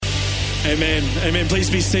Amen. Amen.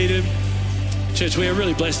 Please be seated. Church, we are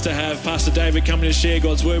really blessed to have Pastor David coming to share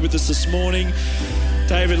God's word with us this morning.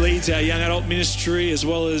 David leads our young adult ministry as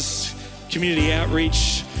well as community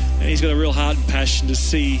outreach, and he's got a real heart and passion to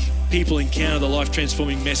see people encounter the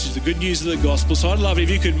life-transforming message, the good news of the gospel. So I'd love it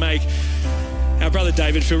if you could make our brother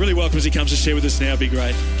David feel really welcome as he comes to share with us now. It'd be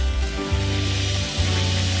great.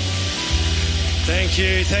 Thank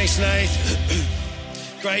you. Thanks, Nate.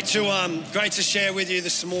 Great to share with you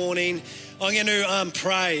this morning. I'm going to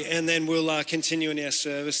pray and then we'll continue in our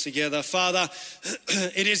service together. Father,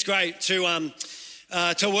 it is great to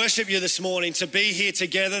worship you this morning, to be here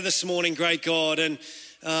together this morning, great God. And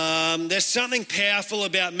there's something powerful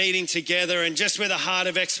about meeting together and just with a heart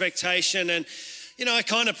of expectation. And, you know, I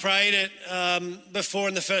kind of prayed it before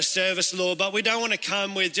in the first service, Lord, but we don't want to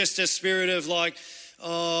come with just a spirit of like,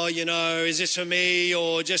 oh, you know, is this for me?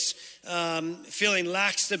 Or just feeling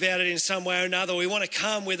laxed about it in some way or another. We want to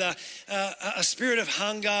come with a spirit of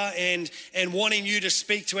hunger and wanting you to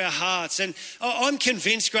speak to our hearts. And I'm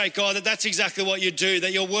convinced, great God, that that's exactly what you do,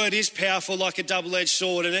 that your word is powerful like a double-edged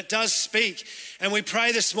sword and it does speak. And we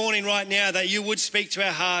pray this morning right now that you would speak to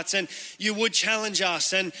our hearts and you would challenge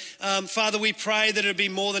us. And Father, we pray that it would be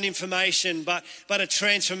more than information, but a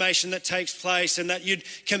transformation that takes place and that you'd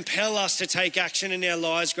compel us to take action in our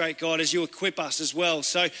lives, great God, as you equip us as well.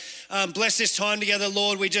 So bless this time together,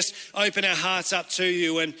 Lord. We just open our hearts up to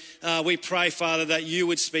you and we pray, Father, that you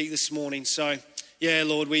would speak this morning. So, yeah,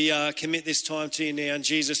 Lord, we commit this time to you now in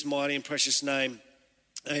Jesus' mighty and precious name.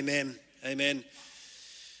 Amen. Amen.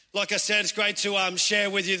 Like I said, it's great to share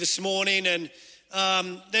with you this morning, and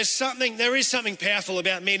there is something powerful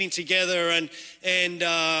about meeting together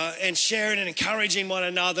and sharing and encouraging one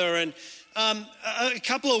another. And a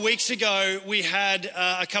couple of weeks ago, we had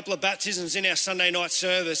a couple of baptisms in our Sunday night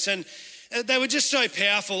service, and they were just so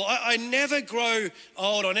powerful. I never grow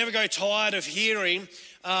old, I never grow tired of hearing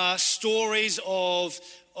stories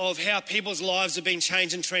of how people's lives have been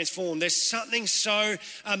changed and transformed. There's something so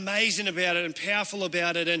amazing about it and powerful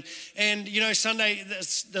about it. And you know, Sunday,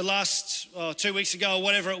 the last 2 weeks ago or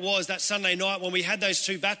whatever it was, that Sunday night when we had those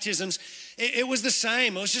two baptisms, it was the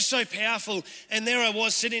same. It was just so powerful. And there I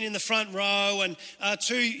was sitting in the front row and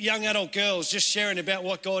two young adult girls just sharing about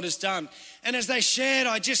what God has done. And as they shared,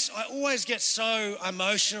 I always get so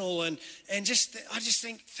emotional and I just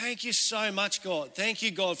think, thank you so much, God. Thank you,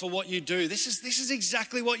 God, for what you do. This is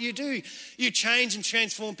exactly what you do. You change and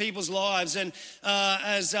transform people's lives. And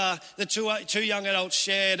as the two young adults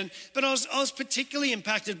shared, but I was particularly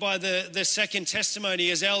impacted by the second testimony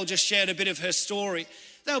as Elle just shared a bit of her story.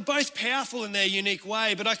 They were both powerful in their unique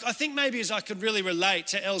way, but I think maybe as I could really relate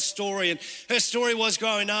to Elle's story. And her story was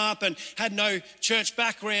growing up and had no church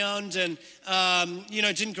background and,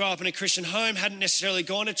 didn't grow up in a Christian home, hadn't necessarily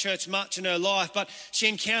gone to church much in her life, but she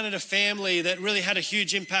encountered a family that really had a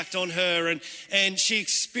huge impact on her. And she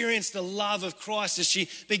experienced the love of Christ as she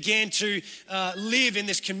began to live in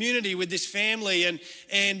this community with this family.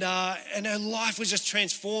 And her life was just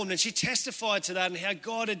transformed. And she testified to that and how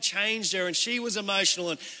God had changed her. And she was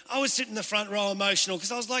emotional. And I was sitting in the front row emotional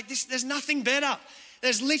because I was like, there's nothing better.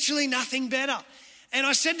 There's literally nothing better. And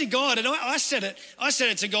I said to God, and I said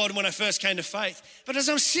it to God when I first came to faith. But as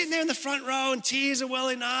I'm sitting there in the front row and tears are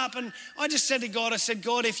welling up, and I just said to God, I said,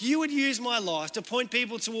 God, if you would use my life to point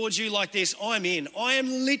people towards you like this, I'm in. I am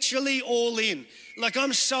literally all in. Like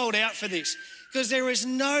I'm sold out for this. Because there is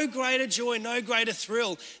no greater joy, no greater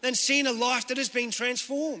thrill than seeing a life that has been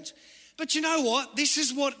transformed. But you know what? This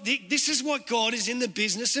is what God is in the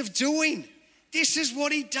business of doing. This is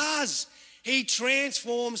what he does. He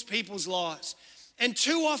transforms people's lives. And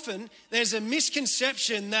too often there's a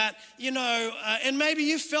misconception that, and maybe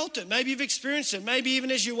you've felt it, maybe you've experienced it, maybe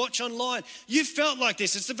even as you watch online, you've felt like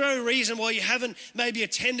this. It's the very reason why you haven't maybe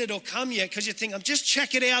attended or come yet, because you think, I'm just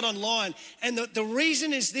check it out online. And the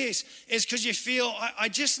reason is this, is because you feel, I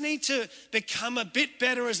just need to become a bit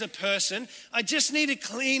better as a person. I just need to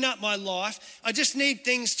clean up my life. I just need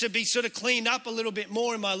things to be sort of cleaned up a little bit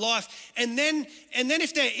more in my life. And then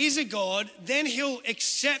if there is a God, then he'll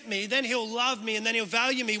accept me, then he'll love me, and then he'll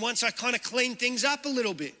value me once I kind of clean things up a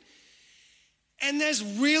little bit. And there's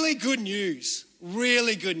really good news,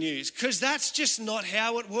 because that's just not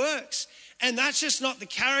how it works. And that's just not the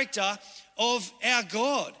character of our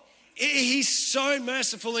God. He's so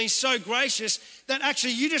merciful and he's so gracious that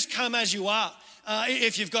actually you just come as you are.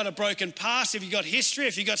 If you've got a broken past, if you've got history,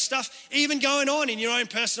 if you've got stuff even going on in your own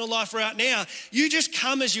personal life right now, you just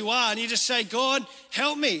come as you are and you just say, God,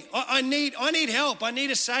 help me. I need help. I need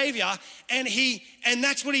a savior. And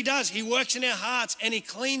that's what he does. He works in our hearts and he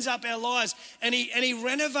cleans up our lives and he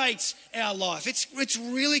renovates our life. It's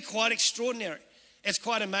really quite extraordinary. It's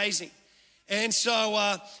quite amazing. And so,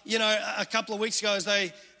 a couple of weeks ago, as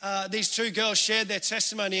these two girls shared their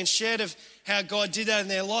testimony and shared of how God did that in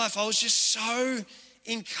their life, I was just so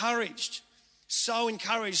encouraged, so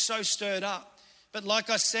stirred up. But like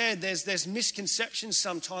I said, there's misconceptions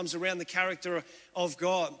sometimes around the character of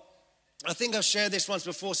God. I think I've shared this once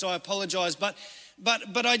before, so I apologize. But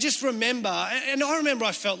I just remember, and I remember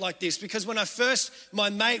I felt like this because when my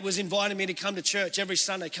mate was inviting me to come to church every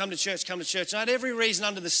Sunday, come to church. And I had every reason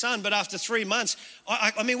under the sun, but after 3 months,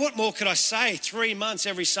 I mean, what more could I say? 3 months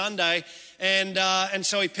every Sunday. And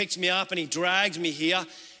so he picked me up and he dragged me here.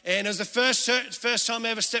 And it was the first time I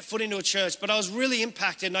ever stepped foot into a church, but I was really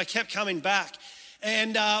impacted and I kept coming back.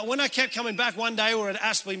 And when I kept coming back, one day we were at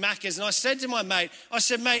Aspley Macca's and I said to my mate,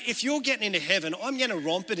 mate, if you're getting into heaven, I'm going to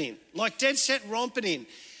romp it in. Like dead set romp it in.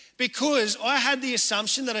 Because I had the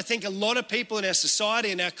assumption that I think a lot of people in our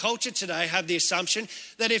society and our culture today have the assumption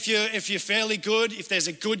that if you're fairly good, if there's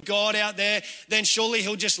a good God out there, then surely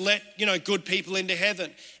he'll just let, good people into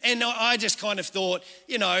heaven. And I just kind of thought,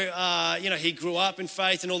 he grew up in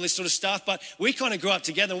faith and all this sort of stuff, but we kind of grew up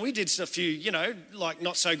together and we did a few,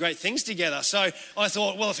 not so great things together. So I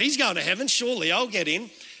thought, well, if he's going to heaven, surely I'll get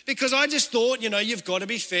in. Because I just thought, you've got to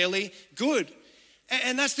be fairly good.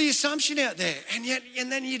 And that's the assumption out there. And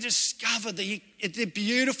then you discover the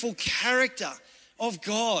beautiful character of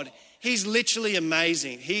God. He's literally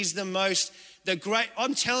amazing. He's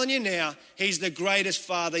I'm telling you now, he's the greatest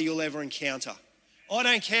father you'll ever encounter. I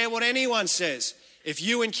don't care what anyone says. If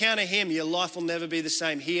you encounter him, your life will never be the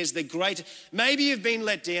same. He is the great. Maybe you've been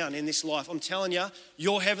let down in this life. I'm telling you,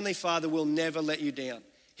 your heavenly Father will never let you down.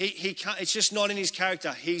 He can't, it's just not in his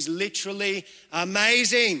character. He's literally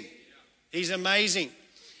amazing. He's amazing.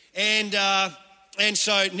 And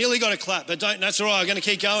so nearly got a clap, but that's all right. I'm going to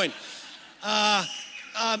keep going. Oh,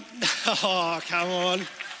 come on.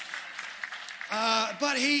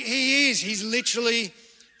 But he's literally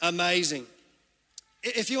amazing.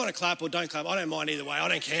 If you want to clap or don't clap, I don't mind either way. I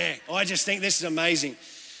don't care. I just think this is amazing.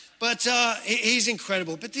 But he's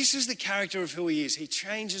incredible. But this is the character of who he is. He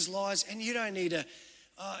changes lives, and you don't need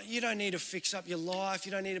to fix up your life.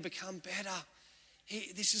 You don't need to become better.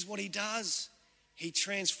 This is what he does. He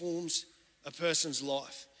transforms a person's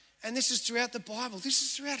life. And this is throughout the Bible. This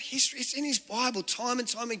is throughout history. It's in his Bible time and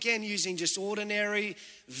time again, using just ordinary,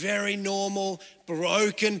 very normal,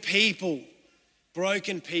 broken people.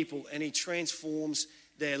 And he transforms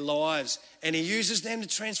their lives. And he uses them to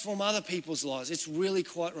transform other people's lives. It's really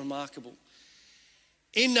quite remarkable.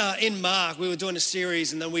 In Mark, we were doing a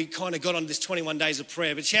series and then we kind of got on this 21 days of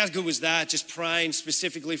prayer. But how good was that? Just praying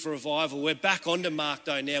specifically for revival. We're back onto Mark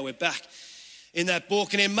though now. We're back in that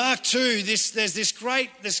book. And in Mark 2, there's this great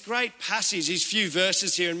passage, these few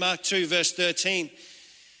verses here in Mark 2, verse 13.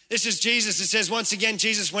 This is Jesus. It says, once again,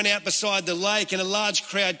 Jesus went out beside the lake and a large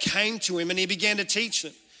crowd came to him and he began to teach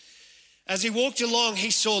them. As he walked along,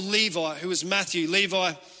 he saw Levi, who was Matthew,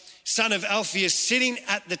 Levi, son of Alphaeus, sitting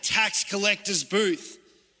at the tax collector's booth.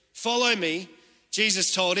 Follow me,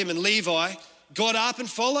 Jesus told him, and Levi got up and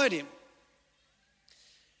followed him.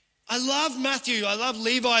 I love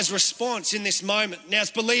Levi's response in this moment. Now,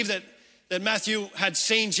 it's believed that Matthew had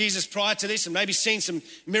seen Jesus prior to this and maybe seen some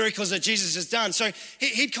miracles that Jesus has done. So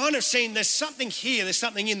he'd kind of seen there's something here, there's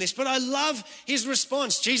something in this. But I love his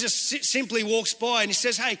response. Jesus simply walks by and he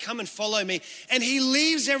says, hey, come and follow me. And he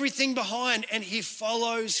leaves everything behind and he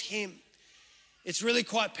follows him. It's really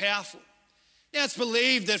quite powerful. Now, it's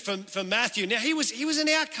believed that for Matthew, now he was an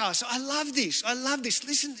outcast. I love this.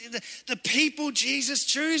 Listen, the people Jesus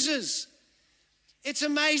chooses. It's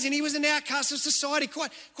amazing. He was an outcast of society,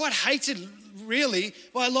 quite hated, really,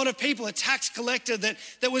 by a lot of people. A tax collector that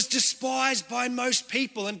was despised by most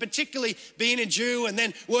people, and particularly being a Jew and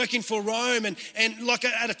then working for Rome and like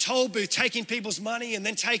at a toll booth, taking people's money and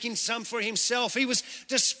then taking some for himself. He was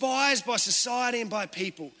despised by society and by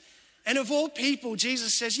people. And of all people,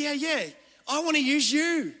 Jesus says, yeah, I want to use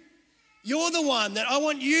you. You're the one that I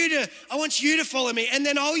want you to follow me, and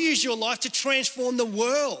then I'll use your life to transform the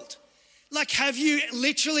world. Like, have you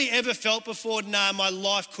literally ever felt before, nah, my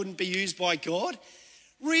life couldn't be used by God?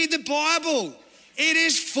 Read the Bible. It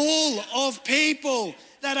is full of people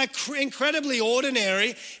that are incredibly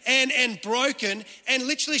ordinary and broken and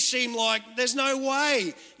literally seem like there's no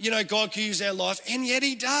way, God could use their life, and yet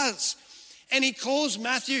he does. And he calls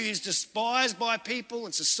Matthew, he's despised by people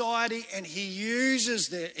and society, and he uses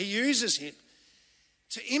him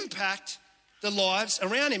to impact the lives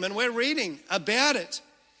around him. And we're reading about it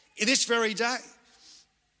this very day.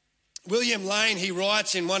 William Lane, he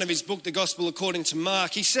writes in one of his books, The Gospel According to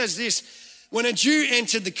Mark, he says this: when a Jew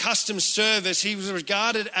entered the customs service, he was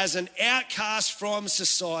regarded as an outcast from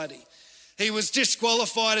society. He was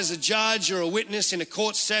disqualified as a judge or a witness in a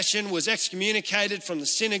court session, was excommunicated from the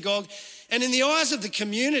synagogue. And in the eyes of the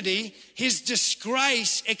community, his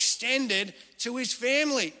disgrace extended to his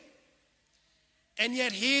family. And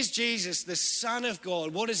yet here's Jesus, the Son of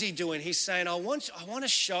God. What is he doing? He's saying, I want to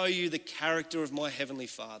show you the character of my Heavenly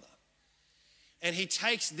Father. And he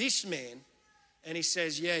takes this man and he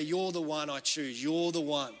says, yeah, you're the one I choose. You're the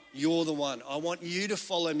one. You're the one. I want you to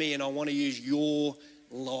follow me and I want to use your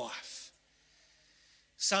life.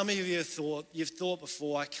 Some of you you've thought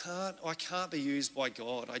before, I can't be used by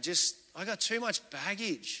God. I got too much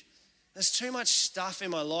baggage. There's too much stuff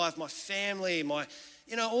in my life, my family,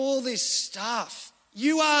 all this stuff.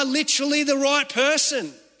 You are literally the right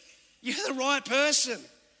person. You're the right person.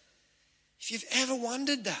 If you've ever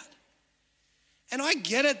wondered that. And I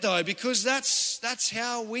get it though, because that's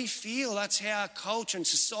how we feel. That's how our culture and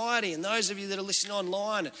society, and those of you that are listening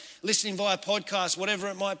online, listening via podcast, whatever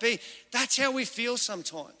it might be, that's how we feel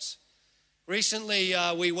sometimes. Recently,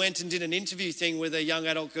 we went and did an interview thing with a young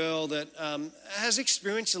adult girl that has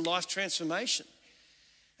experienced a life transformation.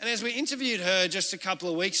 And as we interviewed her just a couple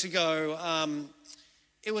of weeks ago,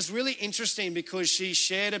 it was really interesting because she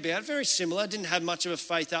shared about, very similar, didn't have much of a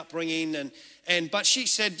faith upbringing, but she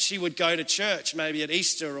said she would go to church maybe at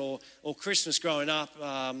Easter or Christmas growing up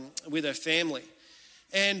with her family.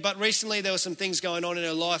 But recently there were some things going on in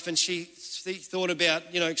her life and she thought about,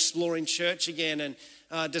 exploring church again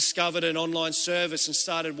and discovered an online service and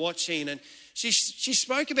started watching. And she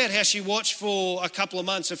spoke about how she watched for a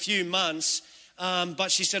few months,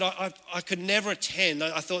 but she said, I could never attend.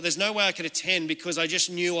 I thought there's no way I could attend because I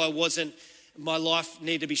just knew my life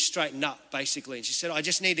needed to be straightened up, basically. And she said, I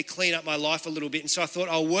just need to clean up my life a little bit. And so I thought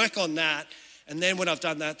I'll work on that. And then when I've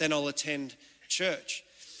done that, then I'll attend church.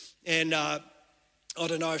 And I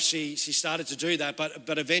don't know if she started to do that,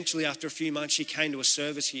 but eventually after a few months, she came to a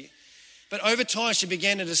service here. But over time, she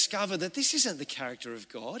began to discover that this isn't the character of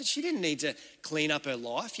God. She didn't need to clean up her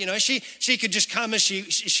life. She could just come as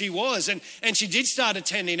she was. And she did start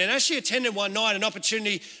attending. And as she attended one night, an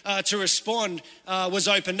opportunity to respond was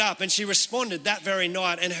opened up. And she responded that very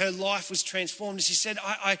night. And her life was transformed. And she said,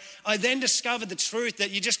 I then discovered the truth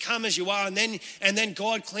that you just come as you are. And then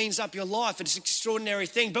God cleans up your life. It's an extraordinary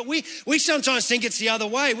thing. But we sometimes think it's the other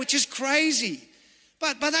way, which is crazy.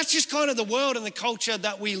 But that's just kind of the world and the culture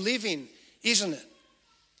that we live in. Isn't it?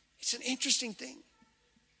 It's an interesting thing.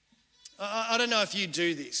 I don't know if you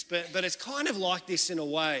do this, but it's kind of like this in a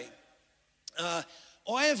way. I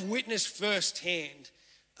have witnessed firsthand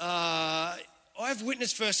at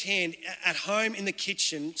home in the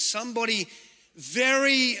kitchen, somebody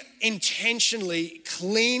very intentionally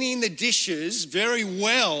cleaning the dishes very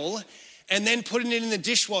well and then putting it in the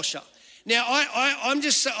dishwasher. Now,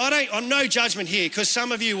 I'm no judgment here because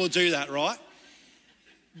some of you will do that, right?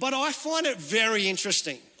 But I find it very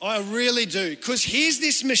interesting. I really do. Because here's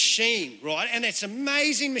this machine, right? And it's an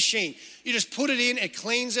amazing machine. You just put it in, it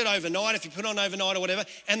cleans it overnight, if you put it on overnight or whatever,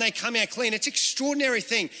 and they come out clean. It's an extraordinary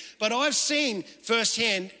thing. But I've seen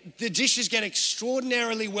firsthand the dishes get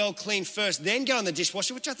extraordinarily well cleaned first, then go in the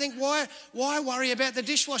dishwasher, which I think, why worry about the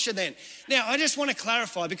dishwasher then? Now, I just want to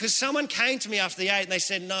clarify, because someone came to me after they ate and they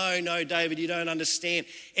said, no, David, you don't understand.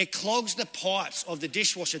 It clogs the pipes of the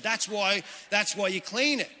dishwasher. That's why you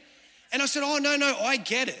clean it. And I said, oh, no, I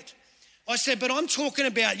get it. I said, but I'm talking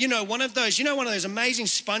about, one of those amazing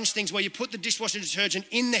sponge things where you put the dishwasher detergent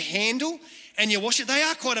in the handle and you wash it. They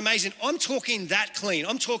are quite amazing. I'm talking that clean.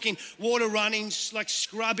 I'm talking water running, like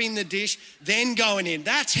scrubbing the dish, then going in.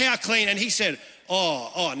 That's how clean. And he said,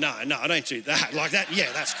 oh, no, I don't do that. Like that,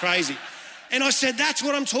 yeah, that's crazy. And I said, that's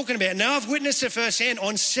what I'm talking about. Now, I've witnessed it firsthand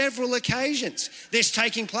on several occasions this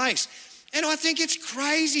taking place. And I think it's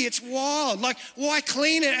crazy, it's wild. Like, why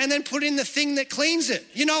clean it and then put in the thing that cleans it?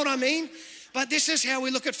 You know what I mean? But this is how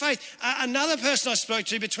we look at faith. Another person I spoke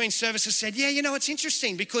to between services said, yeah, it's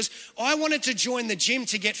interesting because I wanted to join the gym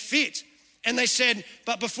to get fit. And they said,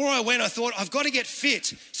 but before I went, I thought, I've got to get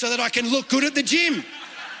fit so that I can look good at the gym.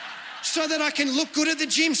 So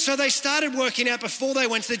they started working out before they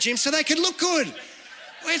went to the gym so they could look good.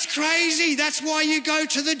 It's crazy. That's why you go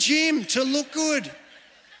to the gym, to look good,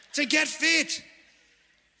 to get fit.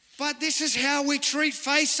 But this is how we treat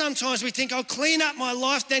faith sometimes. We think, I'll clean up my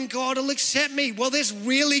life, then God will accept me. Well, there's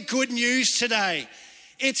really good news today.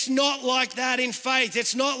 It's not like that in faith.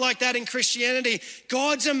 It's not like that in Christianity.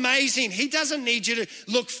 God's amazing. He doesn't need you to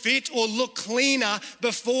look fit or look cleaner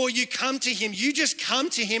before you come to him. You just come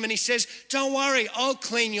to him and he says, don't worry, I'll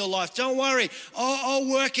clean your life. Don't worry,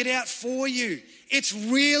 I'll work it out for you. It's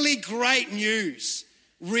really great news.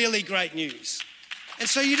 Really great news. And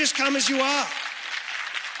so you just come as you are.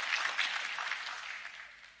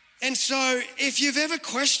 And so if you've ever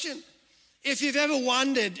questioned, if you've ever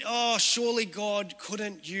wondered, oh, surely God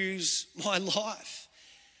couldn't use my life.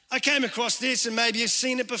 I came across this, and maybe you've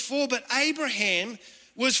seen it before, but Abraham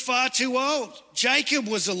was far too old. Jacob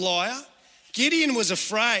was a liar. Gideon was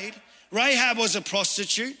afraid. Rahab was a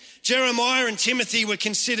prostitute. Jeremiah and Timothy were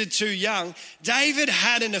considered too young. David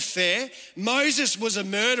had an affair. Moses was a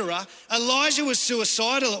murderer. Elijah was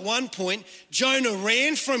suicidal at one point. Jonah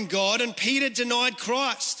ran from God, and Peter denied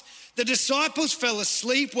Christ. The disciples fell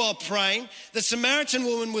asleep while praying. The Samaritan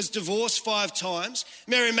woman was divorced 5 times.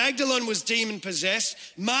 Mary Magdalene was demon-possessed.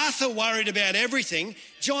 Martha worried about everything.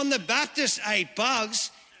 John the Baptist ate bugs,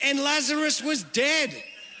 and Lazarus was dead.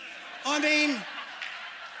 And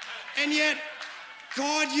yet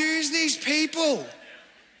God used these people.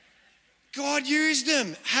 God used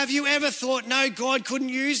them. Have you ever thought, no, God couldn't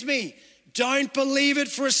use me? Don't believe it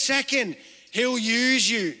for a second. He'll use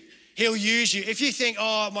you. He'll use you. If you think,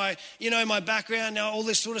 oh, my background, all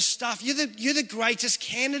this sort of stuff, you're the greatest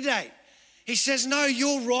candidate. He says, no,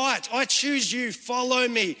 you're right. I choose you. Follow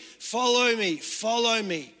me, follow me, follow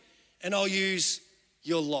me, and I'll use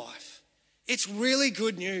your life. It's really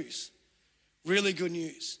good news. Really good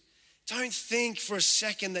news. Don't think for a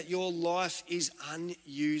second that your life is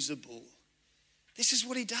unusable. This is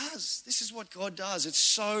what he does. This is what God does. It's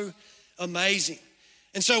so amazing.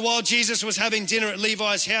 And so while Jesus was having dinner at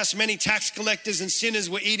Levi's house, many tax collectors and sinners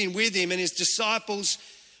were eating with him and his disciples,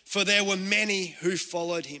 for there were many who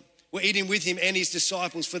followed him. Were eating with him and his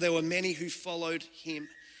disciples, for there were many who followed him.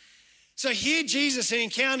 So here Jesus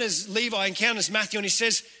encounters Levi, encounters Matthew, and he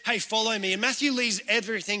says, hey, follow me. And Matthew leaves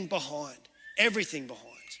everything behind. Everything behind.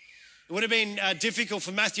 It would have been difficult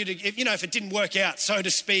for Matthew to, if it didn't work out, so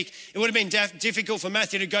to speak, it would have been difficult for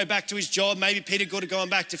Matthew to go back to his job. Maybe Peter could have gone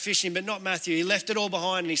back to fishing, but not Matthew. He left it all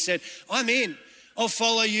behind and he said, I'm in. I'll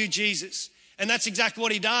follow you, Jesus. And that's exactly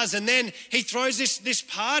what he does. And then he throws this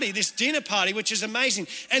party, this dinner party, which is amazing.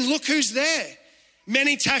 And look who's there.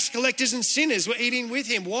 Many tax collectors and sinners were eating with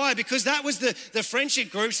him. Why? Because that was the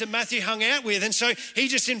friendship groups that Matthew hung out with. And so he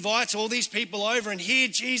just invites all these people over, and here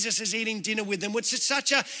Jesus is eating dinner with them, which is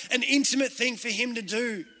such an intimate thing for him to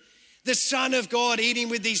do. The Son of God eating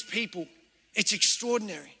with these people. It's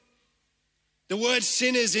extraordinary. The word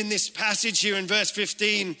sinners in this passage here in verse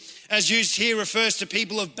 15, as used here, refers to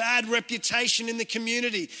people of bad reputation in the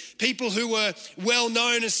community, people who were well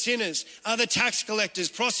known as sinners, other tax collectors,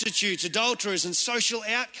 prostitutes, adulterers, and social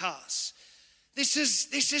outcasts. This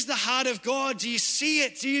is the heart of God. Do you see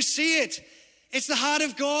it? Do you see it? It's the heart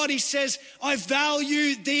of God. He says, I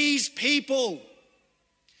value these people.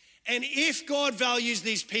 And if God values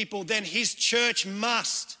these people, then his church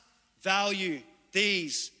must value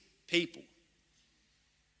these people.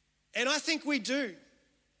 And I think we do.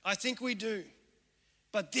 I think we do.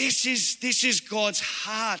 But this is God's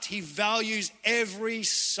heart. He values every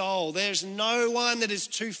soul. There's no one that is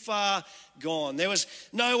too far gone. There was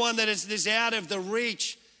no one that is out of the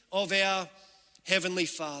reach of our Heavenly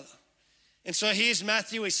Father. And so here's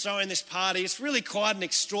Matthew. He's throwing this party. It's really quite an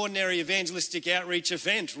extraordinary evangelistic outreach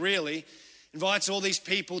event, really. Invites all these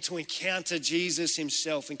people to encounter Jesus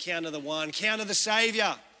himself, encounter the one, encounter the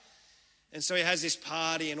Savior. And so he has this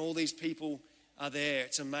party and all these people are there.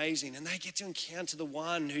 It's amazing. And they get to encounter the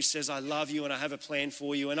one who says, I love you and I have a plan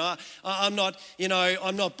for you. And I'm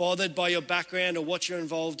not bothered by your background or what you're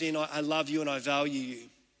involved in. I love you and I value you.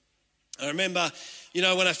 I remember,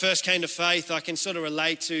 when I first came to faith, I can sort of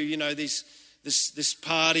relate to, this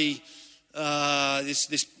party,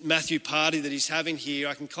 this Matthew party that he's having here.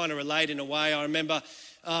 I can kind of relate in a way. I remember,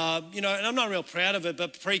 and I'm not real proud of it,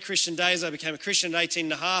 but pre-Christian days, I became a Christian at 18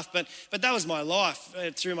 and a half, but that was my life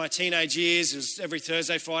through my teenage years. It was every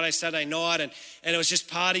Thursday, Friday, Saturday night, and it was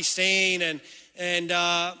just party scene, and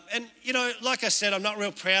like I said, I'm not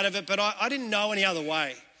real proud of it, but I didn't know any other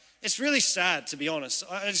way. It's really sad, to be honest.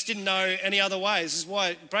 I just didn't know any other way. This is why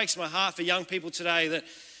it breaks my heart for young people today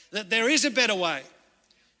that there is a better way.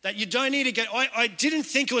 That you don't need to go. I didn't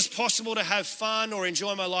think it was possible to have fun or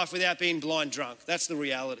enjoy my life without being blind drunk. That's the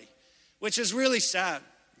reality, which is really sad,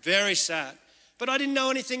 very sad. But I didn't know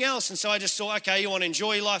anything else. And so I just thought, okay, you want to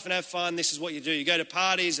enjoy your life and have fun. This is what you do. You go to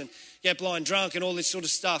parties and get blind drunk and all this sort of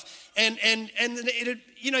stuff. And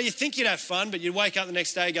you think you'd have fun, but you'd wake up the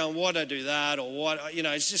next day going, why'd I do that? Or what,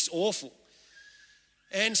 it's just awful.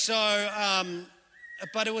 And so,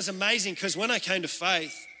 but it was amazing because when I came to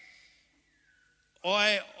faith,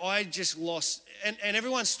 I just lost, and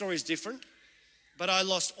everyone's story is different, but I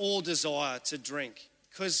lost all desire to drink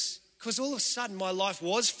because all of a sudden my life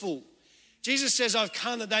was full. Jesus says, I've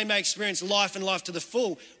come that they may experience life and life to the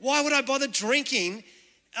full. Why would I bother drinking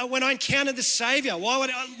when I encountered the Savior.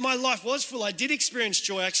 My life was full. I did experience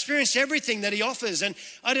joy. I experienced everything that he offers. And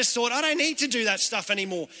I just thought, I don't need to do that stuff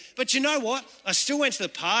anymore. But you know what? I still went to the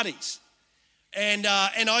parties. And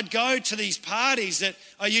I'd go to these parties that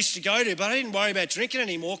I used to go to, but I didn't worry about drinking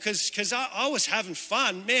anymore because I was having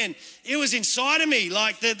fun. Man, it was inside of me,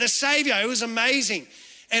 like the Savior. It was amazing.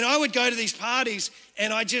 And I would go to these parties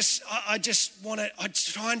and I'd try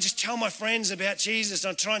and just tell my friends about Jesus.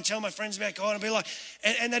 I'd try and tell my friends about God and be like,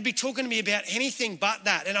 and they'd be talking to me about anything but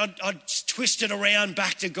that. And I'd twist it around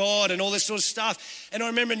back to God and all this sort of stuff. And I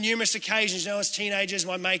remember numerous occasions, as teenagers,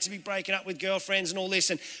 my mates would be breaking up with girlfriends and all this,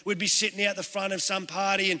 and we'd be sitting out the front of some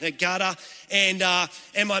party in the gutter, and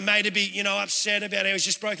my mate would be, upset about how he was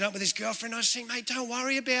just broken up with his girlfriend. I'd say, mate, don't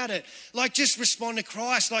worry about it. Like, just respond to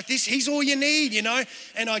Christ. Like this, he's all you need,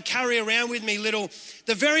 And I'd carry around with me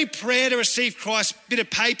the very prayer to receive Christ bit of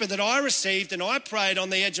paper that I received and I prayed on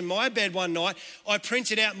the edge of my bed one night. I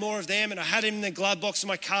printed out more of them and I had them in the glove box of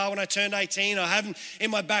my car when I turned 18. I have them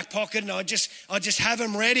in my back pocket and I just have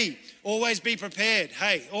them ready. Always be prepared.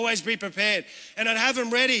 Hey, always be prepared. And I'd have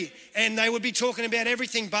them ready and they would be talking about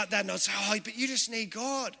everything but that. And I'd say, but you just need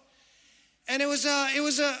God. And it was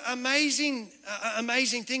an amazing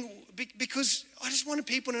thing because I just wanted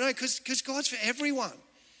people to know because God's for everyone.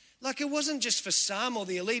 Like, it wasn't just for some or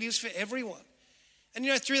the elite, it was for everyone. And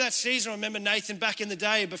through that season, I remember Nathan back in the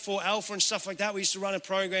day before Alpha and stuff like that, we used to run a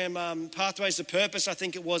program, Pathways to Purpose, I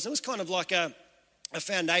think it was. It was kind of like a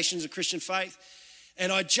foundations of Christian faith.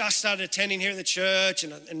 And I just started attending here at the church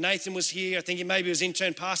and Nathan was here. I think he maybe was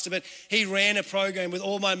intern pastor, but he ran a program with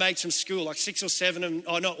all my mates from school, like 6 or 7 of them.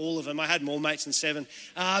 Oh, not all of them. I had more mates than 7.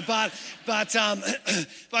 But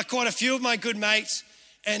quite a few of my good mates.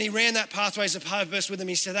 And he ran that Pathways of Purpose with them.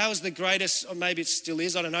 He said that was the greatest, or maybe it still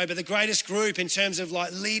is, I don't know, but the greatest group in terms of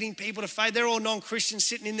like leading people to faith. They're all non-Christians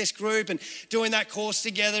sitting in this group and doing that course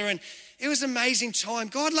together. And it was an amazing time.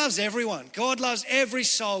 God loves everyone. God loves every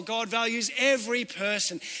soul. God values every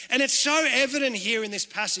person. And it's so evident here in this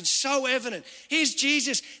passage, so evident. Here's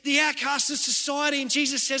Jesus, the outcast of society, and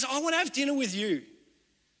Jesus says, I want to have dinner with you.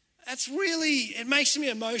 It makes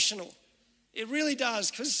me emotional. It really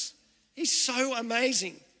does, because he's so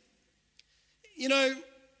amazing.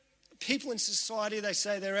 People in society, they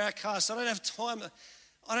say they're outcasts. I don't have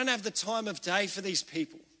the time of day for these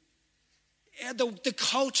people. The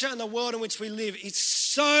culture and the world in which we live, it's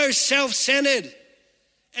so self-centered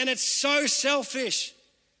and it's so selfish.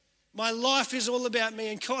 My life is all about me,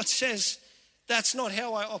 and God says that's not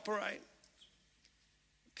how I operate.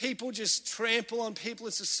 People just trample on people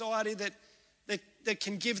in society that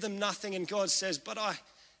can give them nothing, and God says, but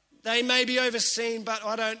they may be overseen, but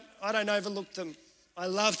I don't overlook them. I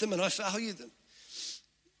love them and I value them.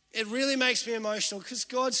 It really makes me emotional because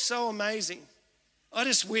God's so amazing. I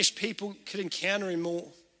just wish people could encounter him more.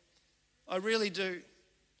 I really do.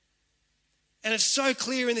 And it's so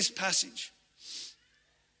clear in this passage.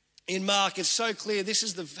 In Mark, it's so clear this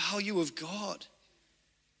is the value of God.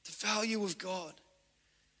 The value of God.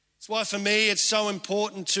 That's why for me it's so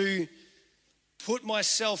important to put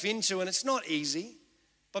myself into, and it's not easy,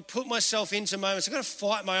 but put myself into moments. I've got to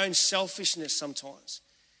fight my own selfishness sometimes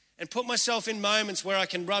and put myself in moments where I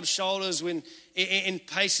can rub shoulders in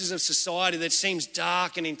places of society that seems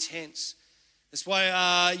dark and intense. That's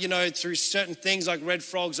why, through certain things like Red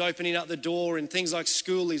Frogs opening up the door and things like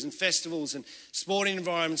schoolies and festivals and sporting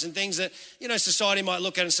environments and things that, society might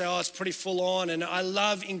look at and say, it's pretty full on. And I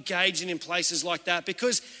love engaging in places like that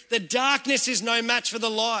because the darkness is no match for the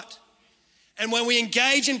light. And when we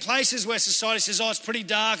engage in places where society says, it's pretty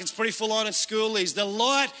dark, it's pretty full on at schoolies, the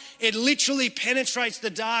light, it literally penetrates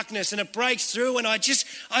the darkness and it breaks through. And I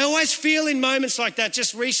always feel in moments like that,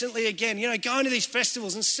 just recently again, going to these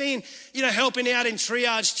festivals and seeing, helping out in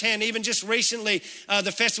Triage 10, even just recently,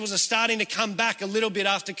 the festivals are starting to come back a little bit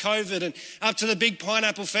after COVID, and up to the big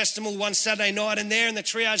Pineapple Festival one Saturday night, and there in the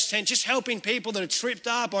Triage tent, just helping people that are tripped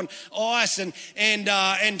up on ice and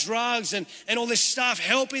drugs and all this stuff,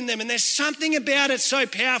 helping them. And there's something about it so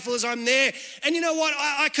powerful as I'm there. And you know what?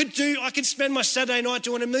 I could spend my Saturday night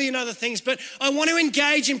doing a million other things, but I want to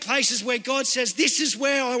engage in places where God says, this is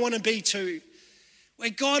where I want to be too. Where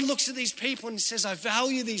God looks at these people and says, I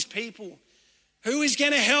value these people. Who is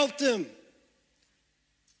going to help them?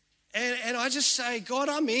 And I just say, God,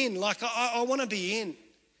 I'm in. Like, I want to be in.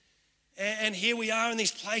 And here we are in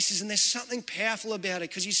these places, and there's something powerful about it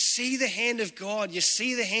because you see the hand of God. You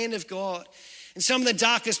see the hand of God in some of the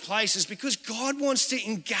darkest places because God wants to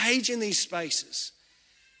engage in these spaces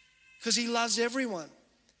because he loves everyone.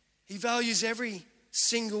 He values every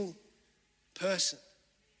single person.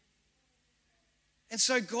 And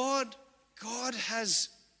so God has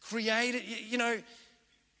created,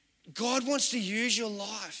 God wants to use your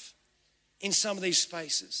life in some of these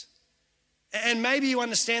spaces. And maybe you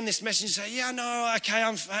understand this message and say, yeah, no, okay,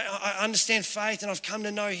 I understand faith and I've come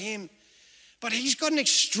to know him. But he's got an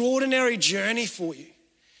extraordinary journey for you.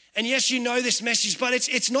 And yes, you know this message, but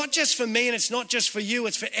it's not just for me and it's not just for you,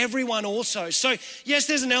 it's for everyone also. So yes,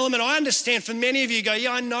 there's an element, I understand for many of you go,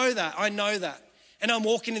 yeah, I know that. And I'm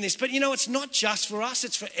walking in this. But you know, it's not just for us,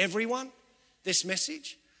 it's for everyone, this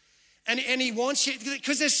message. And he wants you,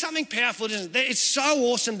 because there's something powerful, isn't it? It's so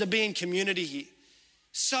awesome to be in community here.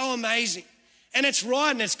 So amazing. And it's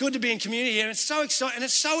right and it's good to be in community here. And it's so exciting and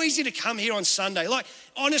it's so easy to come here on Sunday. Like,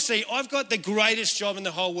 honestly, I've got the greatest job in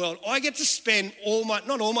the whole world. I get to spend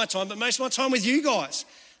not all my time, but most of my time with you guys.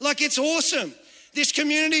 Like, it's awesome. This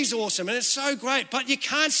community is awesome and it's so great, but you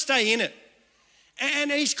can't stay in it.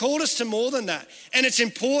 And he's called us to more than that. And it's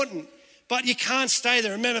important, but you can't stay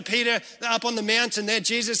there. Remember Peter up on the mountain there,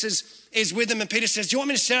 Jesus is with him and Peter says, do you want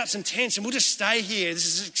me to set up some tents and we'll just stay here? This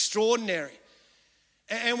is extraordinary.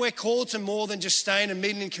 And we're called to more than just staying and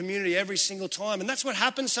meeting in community every single time. And that's what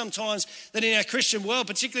happens sometimes that in our Christian world,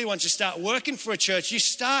 particularly once you start working for a church, you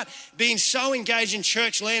start being so engaged in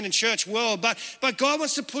church land and church world. But God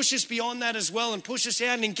wants to push us beyond that as well and push us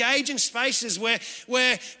out and engage in spaces where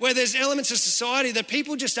there's elements of society that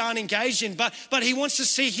people just aren't engaged in. But he wants to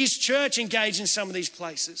see his church engage in some of these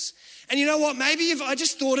places. And you know what, I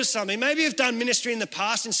just thought of something. Maybe you've done ministry in the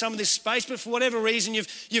past in some of this space, but for whatever reason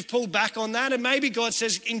you've pulled back on that. And maybe God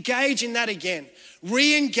says, engage in that again.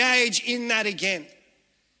 Re-engage in that again.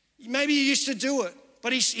 Maybe you used to do it,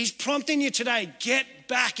 but he's prompting you today, get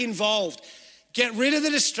back involved. Get rid of the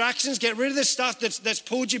distractions, get rid of the stuff that's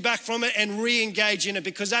pulled you back from it and re-engage in it,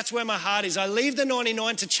 because that's where my heart is. I leave the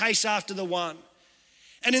 99 to chase after the one.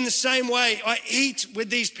 And in the same way, I eat with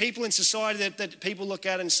these people in society that people look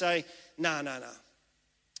at and say, no.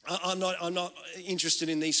 I'm not interested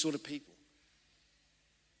in these sort of people.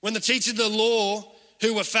 When the teachers of the law,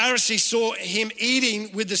 who were Pharisees, saw him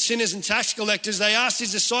eating with the sinners and tax collectors, they asked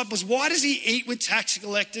his disciples, why does he eat with tax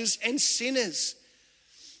collectors and sinners?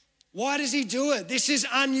 Why does he do it? This is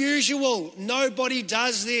unusual. Nobody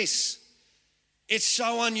does this. It's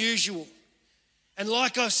so unusual. And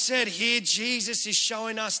like I've said here, Jesus is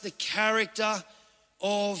showing us the character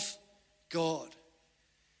of God.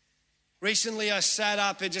 Recently, I sat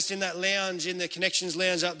up just in that lounge, in the Connections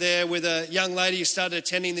Lounge up there with a young lady who started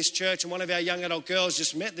attending this church, and one of our young adult girls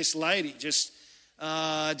just met this lady just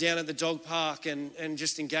down at the dog park and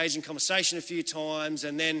just engaged in conversation a few times.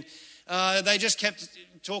 And then they just kept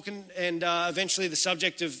talking, and eventually the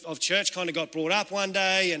subject of church kind of got brought up one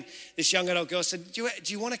day, and this young adult girl said, do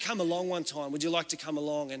you want to come along one time? Would you like to come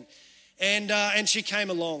along? And she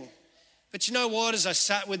came along. But you know what, as I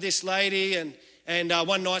sat with this lady and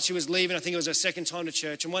one night she was leaving, I think it was her second time to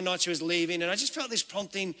church, and one night she was leaving, and I just felt this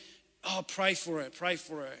prompting, pray for her.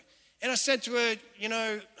 And I said to her, you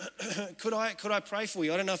know, could I pray for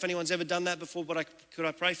you? I don't know if anyone's ever done that before, but could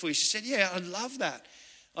I pray for you? She said, yeah, I'd love that.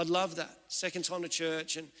 Second time to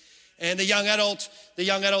church. And the young adult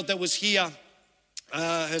that was here,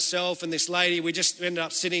 herself and this lady, we just ended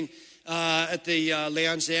up sitting at the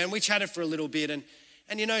lounge there, and we chatted for a little bit, and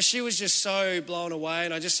you know, she was just so blown away.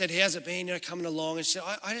 And I just said, how's it been, you know, coming along? And she said,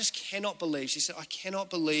 I just cannot believe. She said, I cannot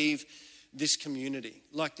believe this community.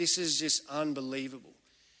 Like, this is just unbelievable.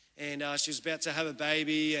 And she was about to have a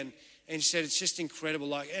baby, and she said, it's just incredible.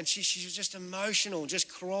 Like, and she was just emotional, just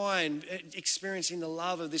crying, experiencing the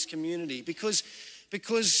love of this community because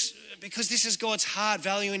this is God's heart,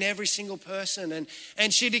 valuing every single person.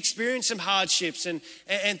 And she'd experienced some hardships and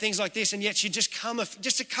things like this, and yet she'd just come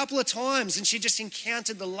just a couple of times, and she just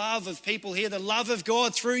encountered the love of people here, the love of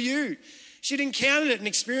God through you. She'd encountered it and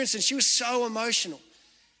experienced it, and she was so emotional.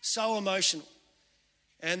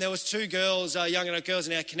 And there was two girls, young adult girls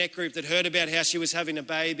in our Connect group that heard about how she was having a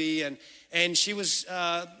baby, and she was,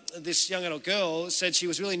 this young adult girl said she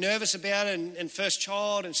was really nervous about it and first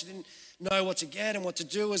child, and she didn't know what to get and what to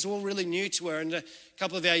do. It was all really new to her. And a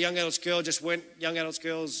couple of our young adults girls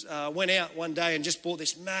went out one day and just bought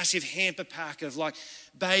this massive hamper pack of like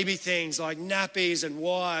baby things like nappies and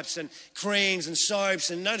wipes and creams and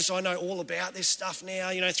soaps. And notice I know all about this stuff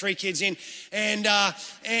now, you know, 3 kids in, and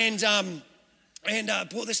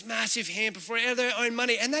bought this massive hamper for her out of their own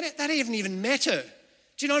money. And they hadn't even met her.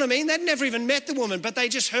 Do you know what I mean? They'd never even met the woman, but they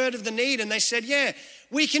just heard of the need and they said, yeah,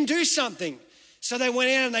 we can do something. So they went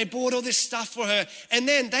out and they bought all this stuff for her. And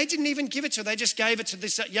then they didn't even give it to her. They just gave it to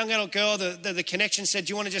this young adult girl. The connection said, do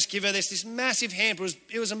you want to just give her this massive hamper?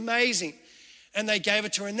 It was amazing. And they gave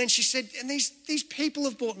it to her. And then she said, and these people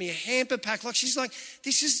have bought me a hamper pack. Like, she's like,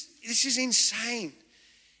 this is insane.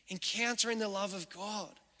 Encountering the love of God.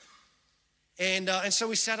 And so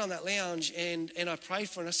we sat on that lounge and I prayed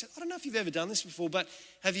for her. And I said, I don't know if you've ever done this before, but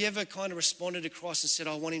have you ever kind of responded to Christ and said,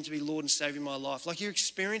 I want him to be Lord and Savior of my life? Like, you're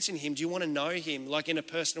experiencing him. Do you want to know him, like in a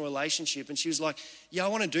personal relationship? And she was like, yeah, I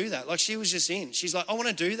want to do that. Like, she was just in. She's like, I want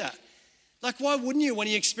to do that. Like, why wouldn't you when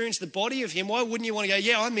you experience the body of him? Why wouldn't you want to go,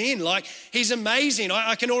 yeah, I'm in. Like, he's amazing.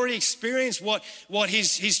 I can already experience what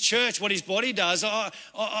his church, what his body does. I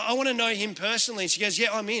want to know him personally. And she goes, yeah,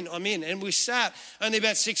 I'm in. And we sat only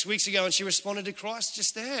about 6 weeks ago and she responded to Christ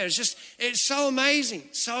just there. It's so amazing,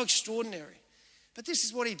 so extraordinary. But this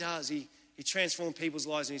is what he does. He transforms people's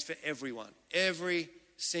lives and he's for everyone, every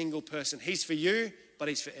single person. He's for you, but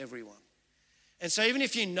he's for everyone. And so even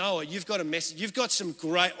if you know it, you've got a message,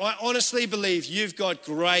 I honestly believe you've got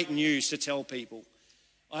great news to tell people.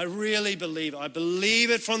 I really believe it. I believe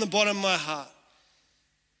it from the bottom of my heart.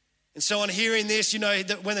 And so on hearing this,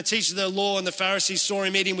 that when the teachers of the law and the Pharisees saw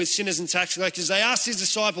him eating with sinners and tax collectors, they asked his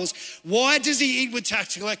disciples, why does he eat with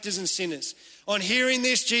tax collectors and sinners? On hearing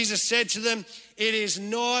this, Jesus said to them, it is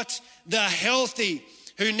not the healthy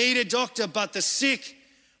who need a doctor, but the sick.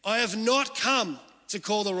 I have not come to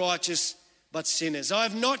call the righteous, but sinners. I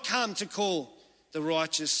have not come to call the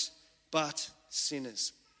righteous, but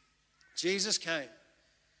sinners. Jesus came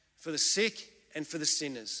for the sick and for the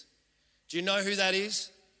sinners. Do you know who that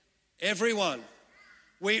is? Everyone.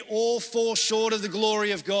 We all fall short of the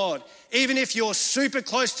glory of God. Even if you're super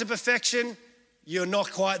close to perfection, you're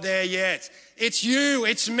not quite there yet. It's you,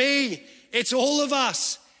 it's me, it's all of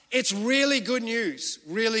us. It's really good news,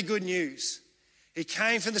 really good news. He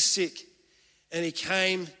came for the sick and he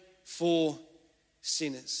came for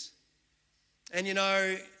sinners. And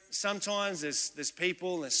sometimes there's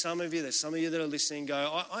people, there's some of you that are listening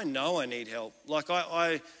go, I know I need help. Like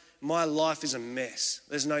my life is a mess.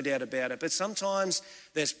 There's no doubt about it. But sometimes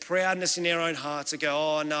there's proudness in our own hearts that go,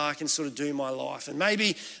 oh no, I can sort of do my life. And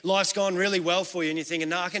maybe life's gone really well for you and you're thinking,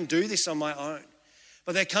 no, I can do this on my own.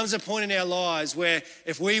 But there comes a point in our lives where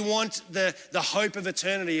if we want the hope of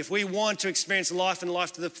eternity, if we want to experience life and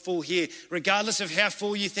life to the full here, regardless of how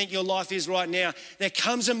full you think your life is right now, there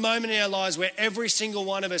comes a moment in our lives where every single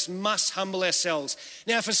one of us must humble ourselves.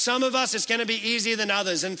 Now, for some of us, it's going to be easier than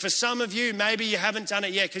others. And for some of you, maybe you haven't done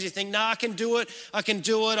it yet because you think, I can do it.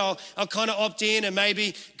 I'll kind of opt in and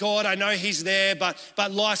maybe, God, I know he's there, but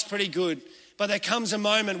life's pretty good. But there comes a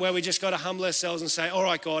moment where we just got to humble ourselves and say, all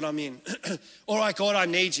right, God, I'm in. All right, God, I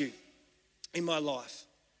need you in my life.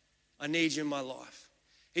 I need you in my life.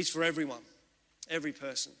 He's for everyone, every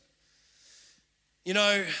person.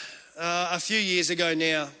 A few years ago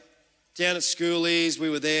now, down at Schoolies,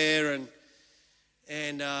 we were there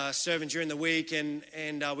and serving during the week and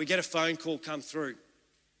we get a phone call come through.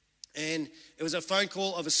 And it was a phone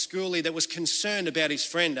call of a schoolie that was concerned about his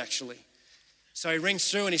friend, actually. So he rings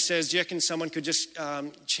through and he says, do you reckon someone could just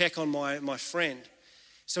check on my friend?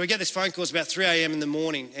 So we get this phone call. It's about 3 a.m. in the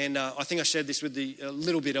morning. And I think I shared this with a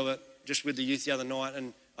little bit of it just with the youth the other night.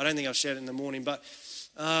 And I don't think I've shared it in the morning. But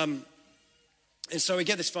and so we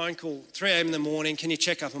get this phone call, 3 a.m. in the morning. Can you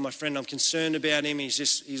check up on my friend? I'm concerned about him.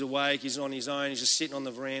 He's awake. He's on his own. He's just sitting on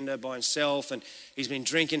the veranda by himself. And he's been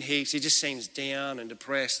drinking heaps. He just seems down and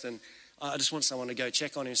depressed. And I just want someone to go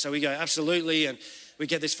check on him. So we go, absolutely. And we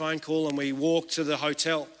get this phone call and we walk to the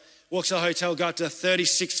hotel. Go up to the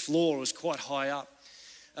 36th floor. It was quite high up.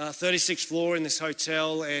 36th floor in this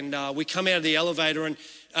hotel. And we come out of the elevator and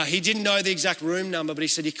he didn't know the exact room number, but he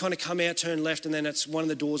said, you kind of come out, turn left, and then it's one of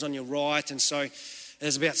the doors on your right. And so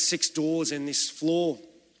there's about 6 doors in this floor.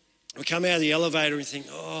 We come out of the elevator and think,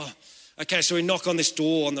 okay, so we knock on this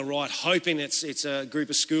door on the right, hoping it's a group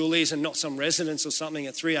of schoolies and not some residents or something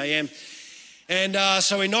at 3 a.m. And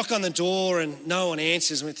so we knock on the door and no one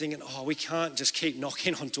answers. And we're thinking, we can't just keep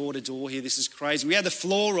knocking on door to door here. This is crazy. We had the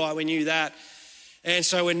floor right. We knew that. And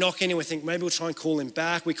so we're knocking and we think maybe we'll try and call him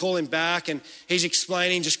back. We call him back and he's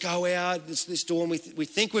explaining, just go out, this door. And we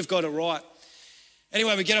think we've got it right.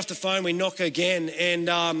 Anyway, we get off the phone, we knock again and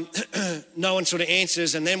no one sort of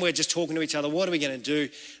answers. And then we're just talking to each other. What are we going to do?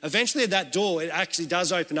 Eventually at that door, it actually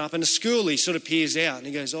does open up and a schoolie sort of peers out and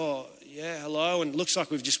he goes, yeah, hello. And it looks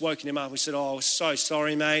like we've just woken him up. We said, we're so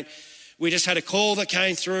sorry, mate. We just had a call that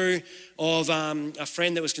came through of a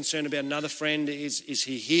friend that was concerned about another friend. Is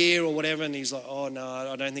he here or whatever? And he's like, no,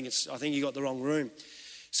 I don't think I think you got the wrong room.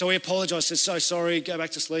 So we apologised, said, so sorry, go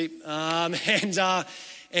back to sleep. And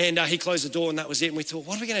he closed the door and that was it. And we thought,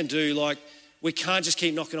 what are we going to do? Like, we can't just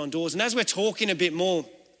keep knocking on doors. And as we're talking a bit more,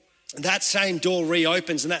 that same door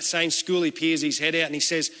reopens and that same schoolie peers his head out and he